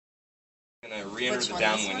Gonna re-enter the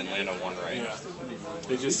downwind and land on one right. Yeah.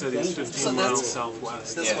 They just said he's 15 miles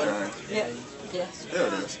southwest. This one? Yeah. Yeah. There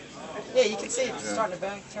it is. Yeah, you can see it starting to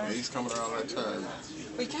back turn. Yeah, he's coming around that turn.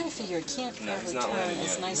 Well, you gotta figure it can't No, ever he's not turn landing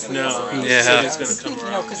as yet. nicely No, as it he is. said he's going to come You know,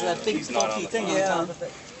 around. because of that big He's not on bulky the thing front. on top of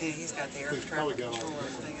it. Yeah, he's got the air traffic controller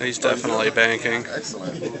thing. He's definitely banking.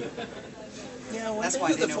 Excellent. Yeah, I That's wonder why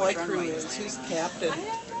who they the know flight which crew runway is. he's Who's landing. captain?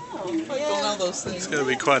 People know those things. It's going to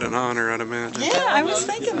be quite an honor, I'd imagine. Yeah, I was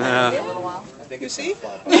thinking that. Yeah. You see?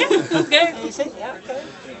 Yeah, okay. You see? Yeah, okay.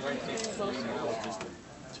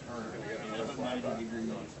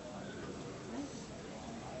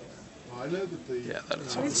 Yeah, that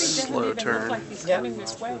is a slow turn.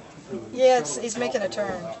 Yeah, he's making a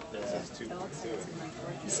turn.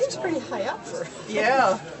 He seems pretty high up for.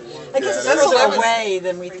 Yeah. I guess it's further away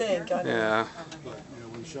than we think. Yeah.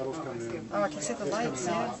 Oh, I can see the lights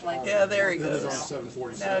now. Yeah, there he goes.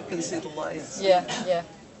 Now I can see the lights. Yeah, yeah.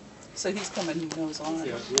 So he's coming, he knows on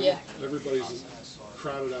it. Yeah. Everybody's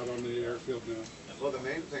crowded out on the airfield now. Well, the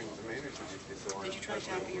main thing, the main issue is the one. Did you try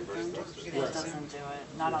tapping your phone just to get It it? doesn't do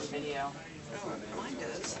it, not on video. Oh, mine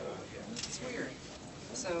does. It's weird.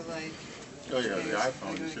 So like. Oh yeah, the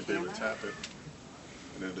iPhone, you should be able to tap it.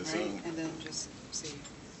 And then the Zoom. Right, and then just see.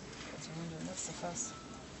 That's the fuss.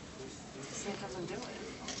 See, it doesn't do it.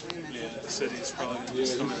 Wait a minute. Yeah, the city's probably going to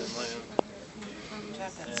just come in and land.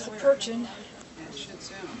 Tap that It's square. approaching. Yeah, it should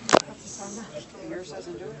zoom. Yours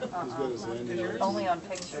doesn't do it? Only on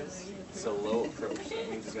pictures. So low approach, that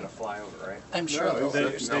means he's gonna fly over, right? I'm sure they'll They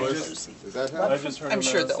fix just, Is that I him? just heard I'm him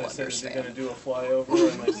sure announce they'll they said they're going understand. to do a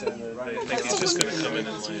flyover, and they said that they think he's just going to come in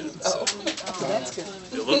and land. So Oh, that's good.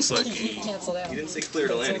 it looks like He he. canceled out. He didn't say clear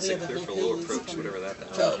to land, he said clear for low approach, whatever that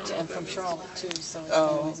is. And from Charlotte too, so it's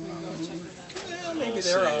Oh. kind Maybe See,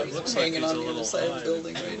 they're it looks like hanging he's on a the other little side of high. the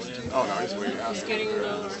building, right? Oh no, he's way out. He's getting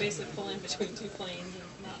a basic pull in between two planes.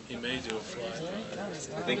 He may do a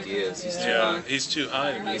flyby. I think he is. He's too Yeah, high. he's too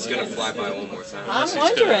high. to be He's gonna landing. fly by one more time. I'm Unless he's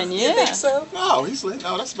gonna- wondering, You think yeah. so? No, he's lit.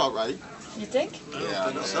 No, that's about right. You think? Yeah,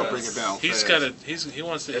 they'll bring it down. He's fast. got to. He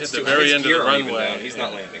wants to hit It's the too very high. end of His the gear aren't even runway. down. He's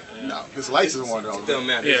not landing. No, his lights is on It though. doesn't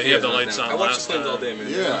matter. Yeah, His he had the gear's lights not on down. I watch last the planes all time. day, man.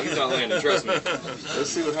 Yeah. He's not landing, trust me. Let's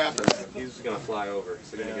see what happens. He's gonna fly over,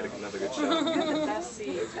 so you're gonna get another good shot. The best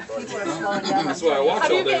seat. That's what I watch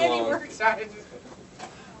all day long.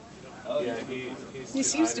 Yeah, He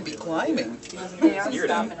seems to be climbing. They are You're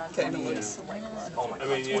stopping on Kind of 20. looks like. Oh my I god,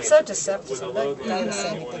 mean, It's so deceptive. That guy was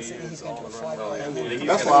saying he Mhm. thinks that he's going to do a flyby.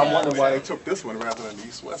 That's why I'm wondering why they took this one rather than the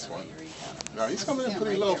east-west one. No, he's coming in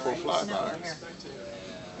pretty low for a flyby.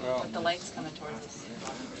 But the light's coming towards us.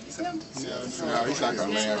 Yeah, no, he's not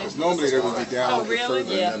gonna land. Because normally they would be down a bit further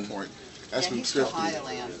than that point. That's from He's too 50. high to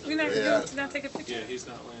land. We're not Yeah. going to not take a picture. yeah, he's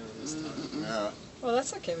not landing this time. Yeah. Well,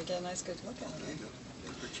 that's okay. We get a nice good look at it.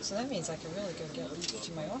 So that means I can really go get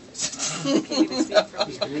to my office. I can't even see it from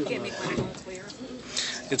here. I can't make my phone clear.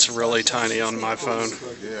 It's really tiny on my phone.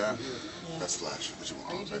 Yeah. That's flash. What you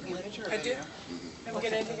want? I do. I'm going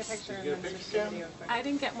to take a picture and then just do a video. I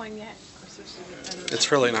didn't get one yet.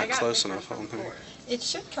 It's really not close enough on here. It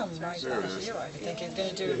should come right down here. I think you're going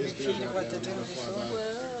to do a repeat of what they're doing before.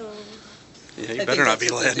 Whoa. Yeah, I you think better not be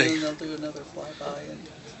that's what they're doing. landing. They'll do another flyby and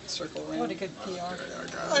circle around. What a good PR.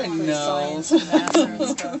 I know. Science and NASA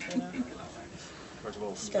and stuff, you know.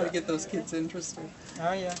 Got to get those kids interested.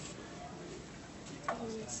 Oh, yeah.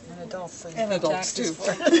 And adults. So you And pay adults taxes too.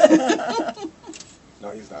 for it. No,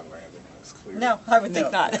 he's not landing. That's clear. No, I would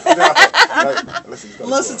think No. not. Unless he's gonna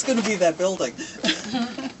Unless go it's going to be that building.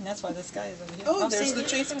 And that's why this guy is over here. Oh, there's see, the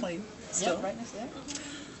chase plane. Still. Yeah, right next there.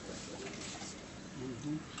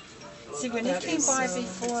 See, when it came by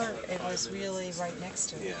before, it was really right next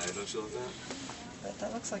to it. Yeah, don't you love that? But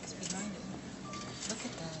that looks like it's behind it. Look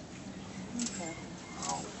at that. Okay.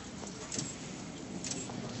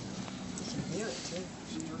 You can hear it too.